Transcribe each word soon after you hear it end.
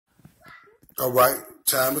All right,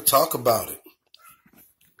 time to talk about it.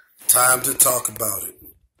 Time to talk about it.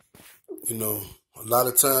 You know, a lot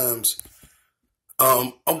of times,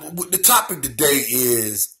 the topic today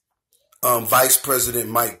is Vice President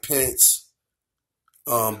Mike Pence,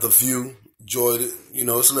 The View. Enjoyed it. You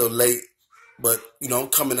know, it's a little late, but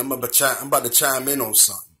I'm about to chime in on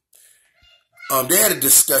something. They had a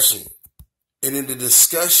discussion, and in the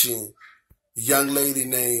discussion, a young lady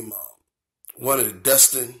named one of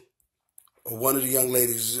the young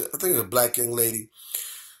ladies, I think it's a black young lady.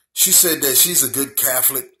 She said that she's a good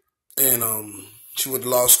Catholic, and she went to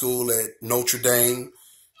law school at Notre Dame,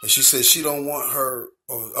 and she said she don't want her,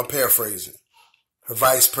 or I'm paraphrasing, her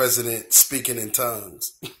vice president speaking in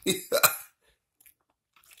tongues.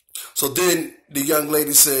 So then the young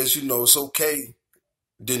lady says, it's okay.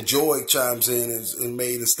 Then Joy chimes in and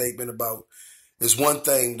made a statement about it's one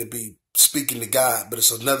thing to be speaking to God, but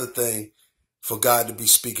it's another thing for God to be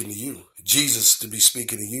speaking to you, Jesus to be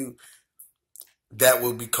speaking to you. That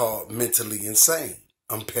would be called mentally insane.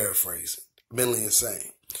 I'm paraphrasing. Mentally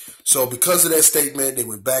insane. So because of that statement, they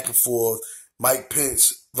went back and forth. Mike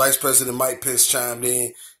Pence, Vice President Mike Pence chimed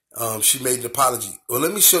in. She made an apology. Well,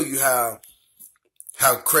 let me show you how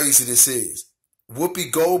crazy this is.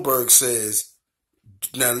 Whoopi Goldberg says,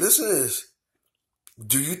 now listen to this.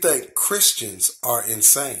 Do you think Christians are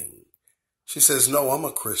insane? She says, no, I'm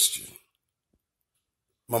a Christian.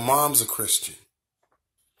 My mom's a Christian.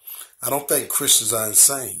 I don't think Christians are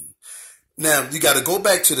insane. Now, you got to go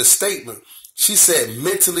back to the statement. She said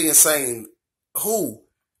mentally insane. Who?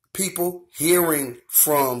 People hearing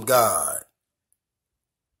from God.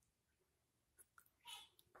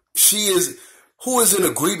 Who is in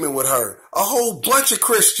agreement with her? A whole bunch of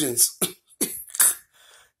Christians.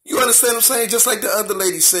 You understand what I'm saying? Just like the other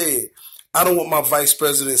lady said, I don't want my vice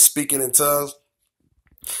president speaking in tongues.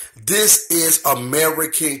 This is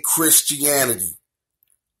American Christianity.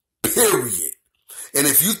 Period. And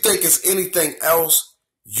if you think it's anything else,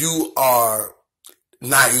 you are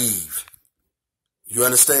naive. You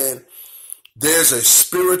understand? There's a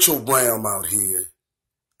spiritual realm out here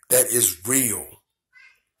that is real.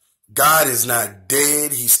 God is not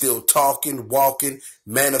dead. He's still talking, walking,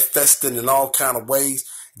 manifesting in all kind of ways.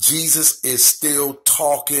 Jesus is still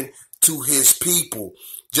talking to his people.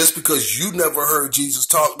 Just because you never heard Jesus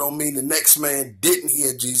talk don't mean the next man didn't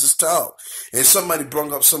hear Jesus talk. And somebody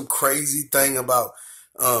brought up some crazy thing about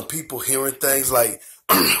people hearing things like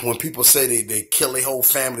when people say they kill their whole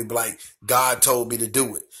family, like God told me to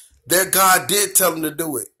do it. Their God did tell them to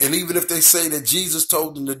do it. And even if they say that Jesus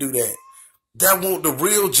told them to do that, that won't the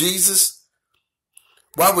real Jesus.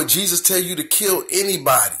 Why would Jesus tell you to kill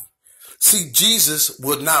anybody? See, Jesus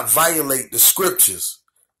would not violate the scriptures.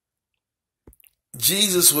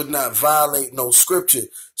 Jesus would not violate no scripture.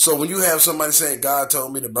 So when you have somebody saying, God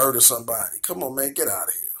told me to murder somebody, come on, man, get out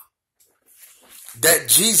of here. That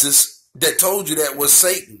Jesus that told you that was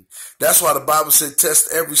Satan. That's why the Bible said,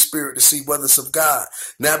 test every spirit to see whether it's of God.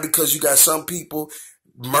 Now, because you got some people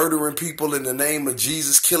murdering people in the name of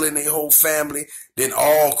Jesus, killing their whole family, then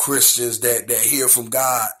all Christians that hear from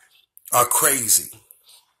God are crazy.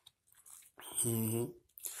 Mm-hmm.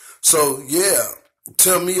 So, yeah.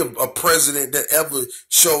 Tell me a president that ever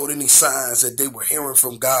showed any signs that they were hearing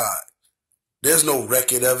from God. There's no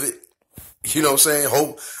record of it. You know what I'm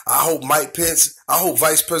saying? I hope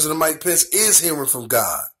Vice President Mike Pence is hearing from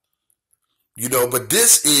God. But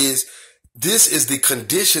this is the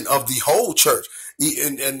condition of the whole church.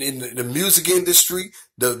 In the music industry,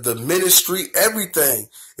 the ministry, everything.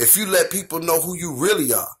 If you let people know who you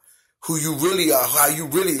really are, how you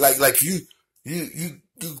really like you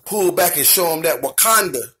pull back and show them that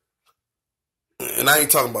Wakanda, and I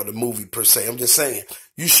ain't talking about the movie per se, I'm just saying,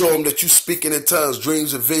 you show them that you speaking in tongues,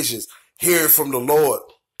 dreams and visions, hearing from the Lord,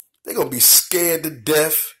 they're going to be scared to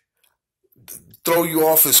death, throw you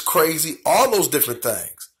off as crazy, all those different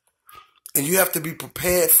things. And you have to be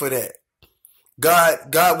prepared for that.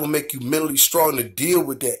 God will make you mentally strong to deal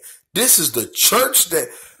with that. This is the church that,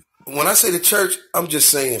 when I say the church, I'm just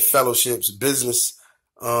saying fellowships, business,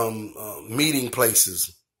 meeting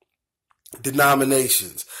places,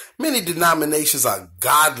 denominations. Many denominations are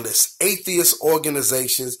godless, atheist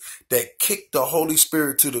organizations that kicked the Holy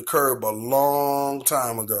Spirit to the curb a long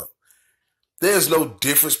time ago. There's no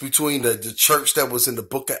difference between the church that was in the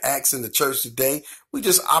book of Acts and the church today. We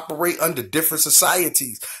just operate under different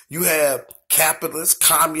societies. You have capitalists,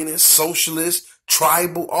 communists, socialists,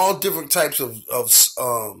 tribal, all different types of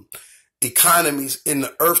economies in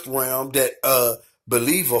the earth realm that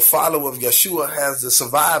believer, follower of Yeshua has to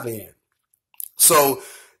survive in. So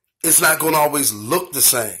it's not going to always look the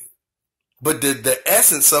same. But the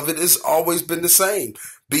essence of it has always been the same.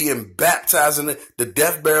 being baptized in the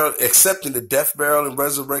death, burial, accepting the death, burial, and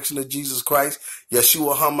resurrection of Jesus Christ,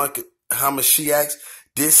 Yeshua HaMashiach's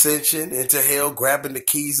descension into hell, grabbing the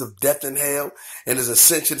keys of death and hell, and his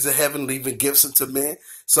ascension to heaven, leaving gifts unto men,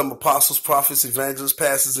 some apostles, prophets, evangelists,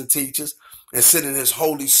 pastors, and teachers, and sending his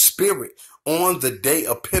Holy Spirit on the day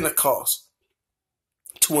of Pentecost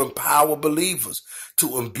to empower believers,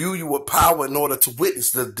 to imbue you with power in order to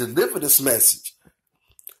witness, to deliver this message.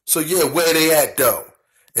 So yeah, where they at though?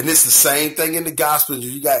 And it's the same thing in the gospel.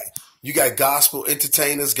 You got gospel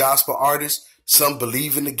entertainers, gospel artists. Some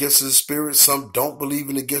believe in the gifts of the Spirit. Some don't believe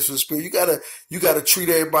in the gifts of the Spirit. You gotta treat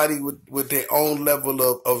everybody with their own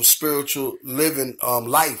level of spiritual living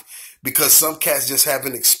life, because some cats just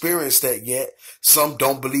haven't experienced that yet. Some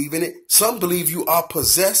don't believe in it. Some believe you are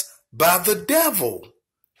possessed by the devil.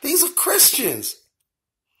 These are Christians.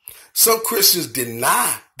 Some Christians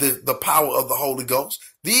deny the power of the Holy Ghost.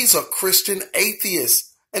 These are Christian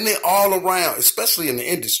atheists, and they're all around, especially in the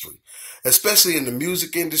industry, especially in the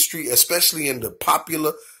music industry, especially in the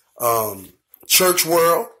popular church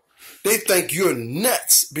world. They think you're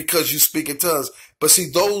nuts because you speak in tongues. But see,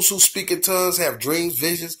 those who speak in tongues have dreams,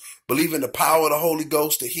 visions, believe in the power of the Holy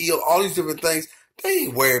Ghost to heal, all these different things. They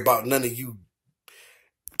ain't worried about none of you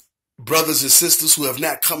brothers and sisters who have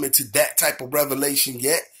not come into that type of revelation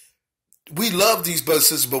yet. We love these brothers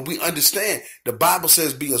and sisters, but we understand the Bible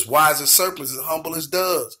says be as wise as serpents and humble as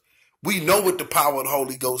doves. We know what the power of the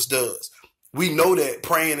Holy Ghost does. We know that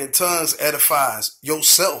praying in tongues edifies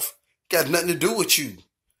yourself. Got nothing to do with you.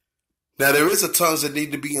 Now, there is a tongues that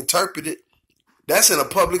need to be interpreted. That's in a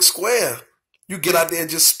public square. You get out there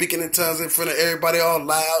just speaking in tongues in front of everybody all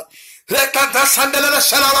loud.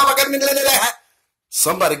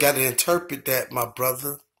 Somebody got to interpret that, my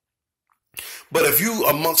brother. But if you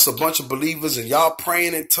amongst a bunch of believers and y'all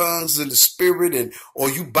praying in tongues in the spirit, and or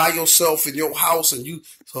you by yourself in your house and you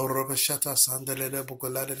no,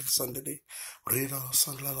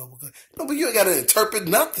 but you ain't got to interpret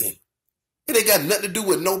nothing. It ain't got nothing to do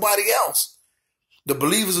with nobody else. The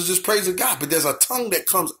believers are just praising God, but there's a tongue that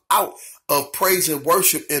comes out of praise and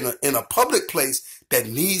worship in a public place that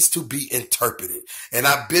needs to be interpreted. And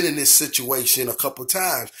I've been in this situation a couple of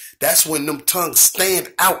times. That's when them tongues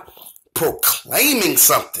stand out proclaiming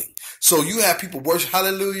something. So you have people worship,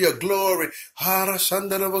 hallelujah, glory,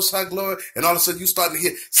 glory, and all of a sudden you start to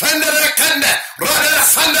hear,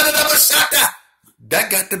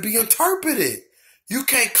 that got to be interpreted. You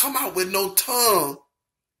can't come out with no tongue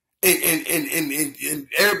and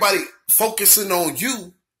everybody focusing on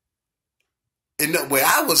you. And where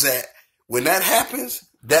I was at, when that happens,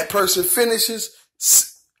 that person finishes,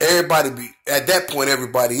 at that point,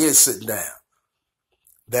 everybody is sitting down.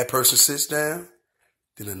 That person sits down,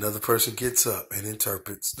 then another person gets up and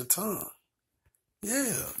interprets the tongue.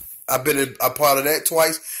 Yeah. I've been a part of that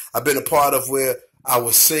twice. I've been a part of where I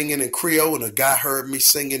was singing in Creole and a guy heard me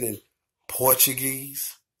singing in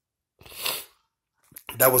Portuguese.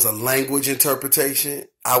 That was a language interpretation.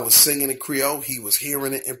 I was singing in Creole. He was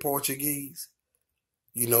hearing it in Portuguese.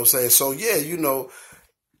 You know what I'm saying? So, yeah,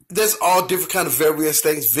 there's all different kind of various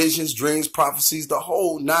things, visions, dreams, prophecies, the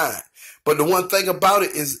whole nine. But the one thing about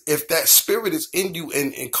it is if that spirit is in you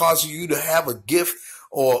and causing you to have a gift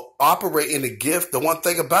or operate in a gift, the one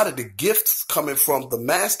thing about it, the gift coming from the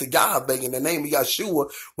Master Yahweh in the name of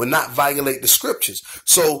Yeshua will not violate the scriptures.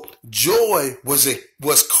 So Joy was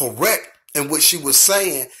correct in what she was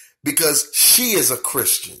saying because she is a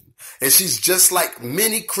Christian. And she's just like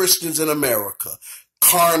many Christians in America,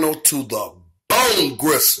 carnal to the bone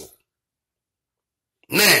gristle.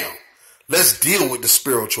 Now, let's deal with the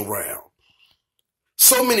spiritual realm.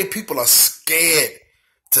 So many people are scared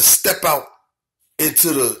to step out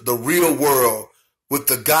into the real world with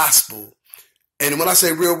the gospel. And when I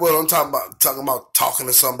say real world, I'm talking about talking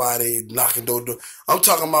to somebody, knocking door to door. I'm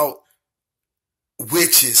talking about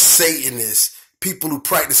witches, Satanists, people who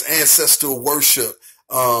practice ancestral worship,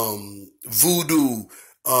 voodoo,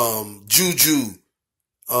 juju,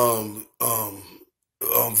 voodoo,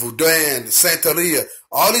 Santeria,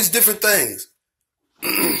 all these different things.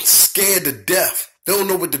 Scared to death. They don't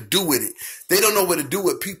know what to do with it. They don't know what to do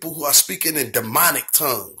with people who are speaking in demonic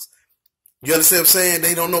tongues. You understand what I'm saying?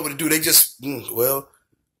 They don't know what to do. They just, they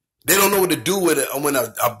don't know what to do with it when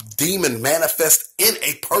a demon manifests in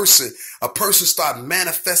a person. A person starts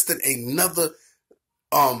manifesting another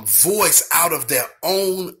voice out of their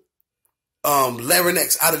own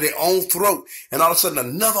larynx, out of their own throat. And all of a sudden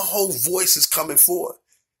another whole voice is coming forth.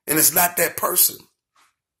 And it's not that person.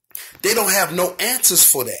 They don't have no answers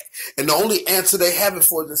for that. And the only answer they have it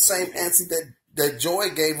for is the same answer that Joy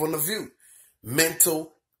gave on The View.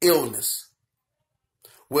 Mental illness.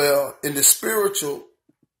 Well, in the spiritual,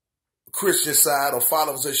 Christian side or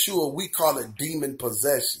followers of Yeshua, we call it demon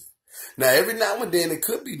possession. Now, every now and then it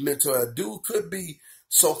could be mental. A dude could be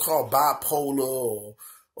so-called bipolar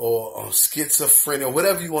or schizophrenia or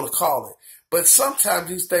whatever you want to call it. But sometimes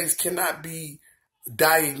these things cannot be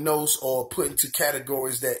diagnosed or put into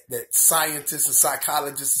categories that scientists and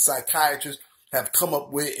psychologists and psychiatrists have come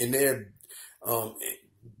up with in their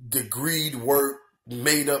degreed work,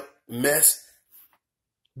 made up mess,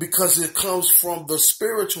 because it comes from the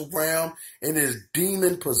spiritual realm and is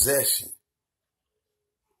demon possession.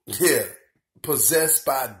 Yeah, possessed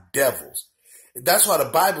by devils. That's why the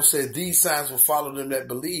Bible said these signs will follow them that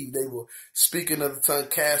believe. They will speak in other tongue,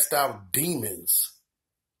 cast out demons.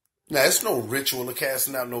 Now, it's no ritual of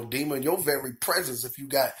casting out no demon. Your very presence, if you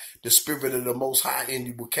got the spirit of the Most High in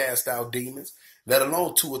you, will cast out demons. Let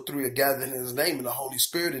alone 2 or 3 are gathered in his name and the Holy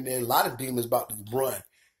Spirit, and then a lot of demons about to run.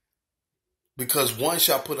 Because 1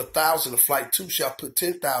 shall put 1,000 to flight, 2 shall put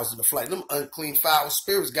 10,000 to flight. Them unclean, foul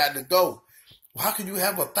spirits got to go. Well, how can you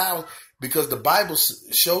have 1,000? Because the Bible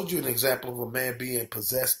showed you an example of a man being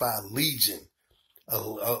possessed by a legion,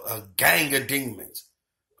 a gang of demons.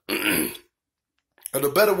 Or the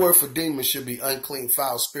better word for demons should be unclean,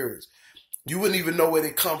 foul spirits. You wouldn't even know where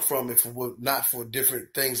they come from if it were not for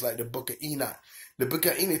different things like the Book of Enoch. The Book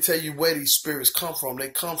of Enoch tell you where these spirits come from. They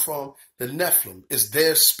come from the Nephilim. It's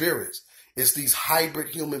their spirits. It's these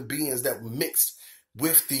hybrid human beings that mixed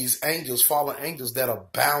with these angels, fallen angels that are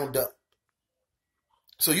bound up.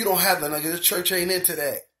 So you don't have that. The church ain't into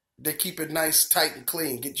that. They keep it nice, tight, and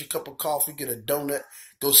clean. Get your cup of coffee, get a donut,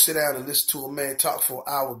 go sit down and listen to a man talk for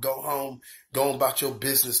an hour, go home, go about your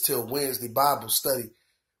business till Wednesday Bible study,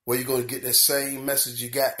 where you're going to get the same message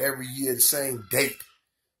you got every year, the same date.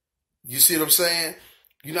 You see what I'm saying?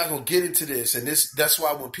 You're not going to get into this. And that's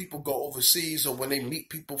why when people go overseas or when they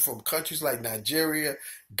meet people from countries like Nigeria,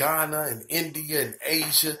 Ghana, and India, and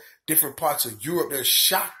Asia, different parts of Europe, they're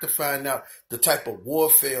shocked to find out the type of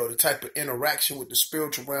warfare or the type of interaction with the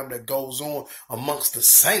spiritual realm that goes on amongst the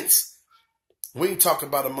saints. We ain't talking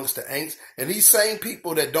about amongst the ain'ts. And these same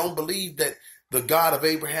people that don't believe that the God of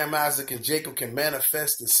Abraham, Isaac, and Jacob can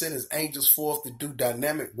manifest and send his angels forth to do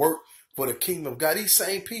dynamic work for the kingdom of God. These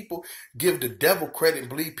same people give the devil credit and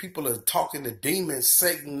believe people are talking to demons,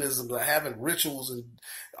 Satanism, are having rituals, and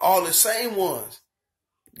all the same ones.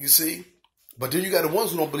 You see? But then you got the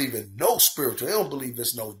ones who don't believe in no spiritual. They don't believe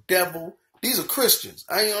there's no devil. These are Christians.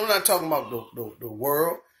 I'm not talking about the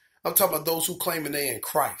world. I'm talking about those who claim they're in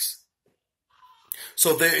Christ.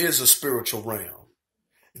 So there is a spiritual realm.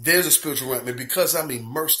 There's a spiritual realm. And because I'm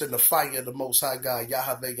immersed in the fire of the Most High God,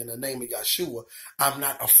 Yahweh, in the name of Yeshua, I'm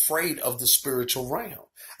not afraid of the spiritual realm.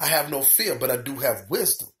 I have no fear, but I do have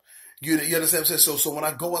wisdom. You understand what I'm saying? So when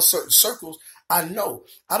I go in certain circles, I know.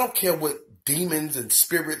 I don't care what demons and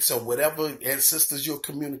spirits or whatever ancestors you're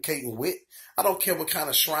communicating with. I don't care what kind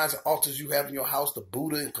of shrines and altars you have in your house, the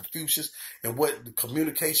Buddha and Confucius, and what the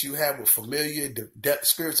communication you have with familiar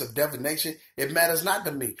spirits of divination. It matters not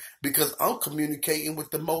to me because I'm communicating with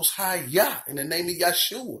the Most High Yah in the name of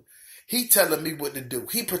Yeshua. He telling me what to do.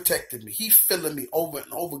 He protected me. He filling me over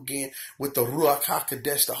and over again with the Ruach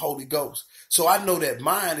HaKodesh, the Holy Ghost. So I know that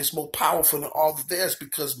mine is more powerful than all of theirs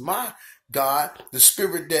because my God, the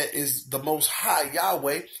spirit that is the Most High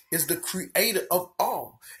Yahweh, is the creator of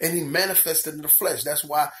all. And he manifested in the flesh. That's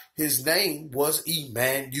why his name was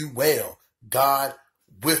Emmanuel, God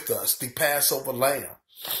with us, the Passover lamb.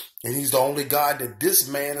 And he's the only God that this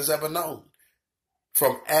man has ever known.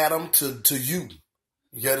 From Adam to you.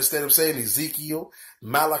 You understand what I'm saying? Ezekiel,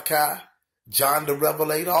 Malachi, John the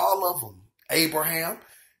Revelator, all of them.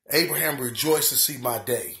 Abraham rejoiced to see my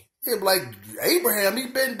day. It's like, Abraham, he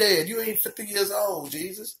been dead. You ain't 50 years old,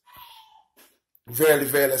 Jesus. Verily,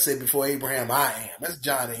 verily, I say before Abraham, I am. That's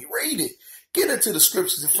John 8. Read it. Get into the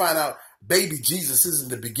scriptures and find out baby Jesus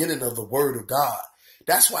isn't the beginning of the word of God.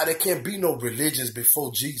 That's why there can't be no religions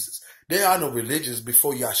before Jesus. There are no religions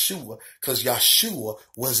before Yeshua because Yeshua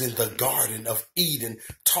was in the Garden of Eden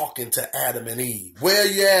talking to Adam and Eve. Where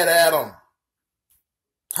you at, Adam?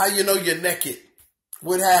 How you know you're naked?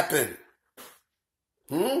 What happened?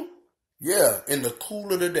 Yeah, in the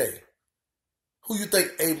cool of the day. Who you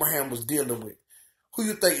think Abraham was dealing with? Who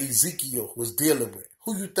you think Ezekiel was dealing with?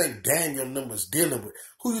 Who you think Daniel and them was dealing with?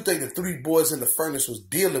 Who you think the 3 boys in the furnace was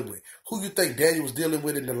dealing with? Who you think Daniel was dealing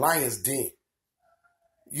with in the lion's den?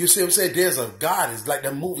 You see what I'm saying? There's a God. It's like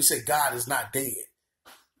that movie said, God is not dead.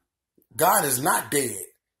 God is not dead.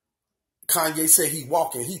 Kanye said he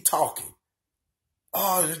walking, he talking.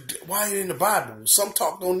 Oh, why ain't it in the Bible? Some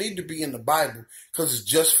talk don't need to be in the Bible because it's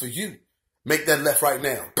just for you. Make that left right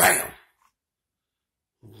now. Bam.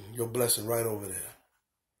 Your blessing right over there.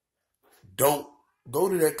 Don't go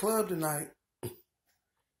to that club tonight,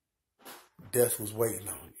 death was waiting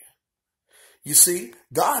on you. You see,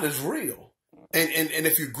 God is real. And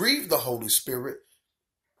if you grieve the Holy Spirit,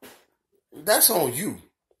 that's on you.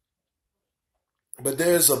 But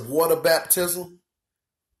there's a water baptism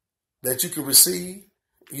that you can receive.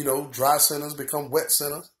 You know, dry sinners become wet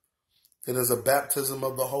sinners. And there's a baptism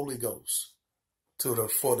of the Holy Ghost for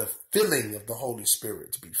the filling of the Holy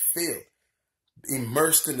Spirit, to be filled,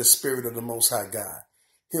 immersed in the Spirit of the Most High God.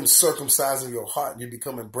 Him circumcising your heart, and you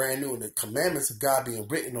becoming brand new, and the commandments of God being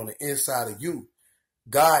written on the inside of you.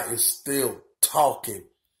 God is still talking.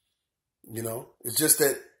 You know, it's just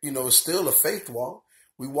that, you know, it's still a faith walk.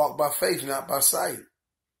 We walk by faith, not by sight.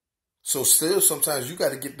 So still, sometimes you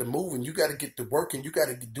got to get to moving. You got to get to working. You got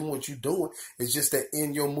to do what you're doing. It's just that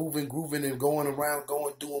in your moving, grooving, and going around,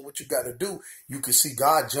 doing what you got to do, you can see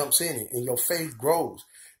God jumps in it, and your faith grows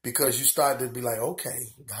because you start to be like, okay,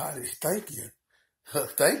 God, thank you.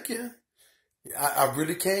 Thank you. I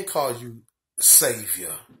really can't call you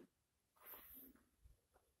Savior.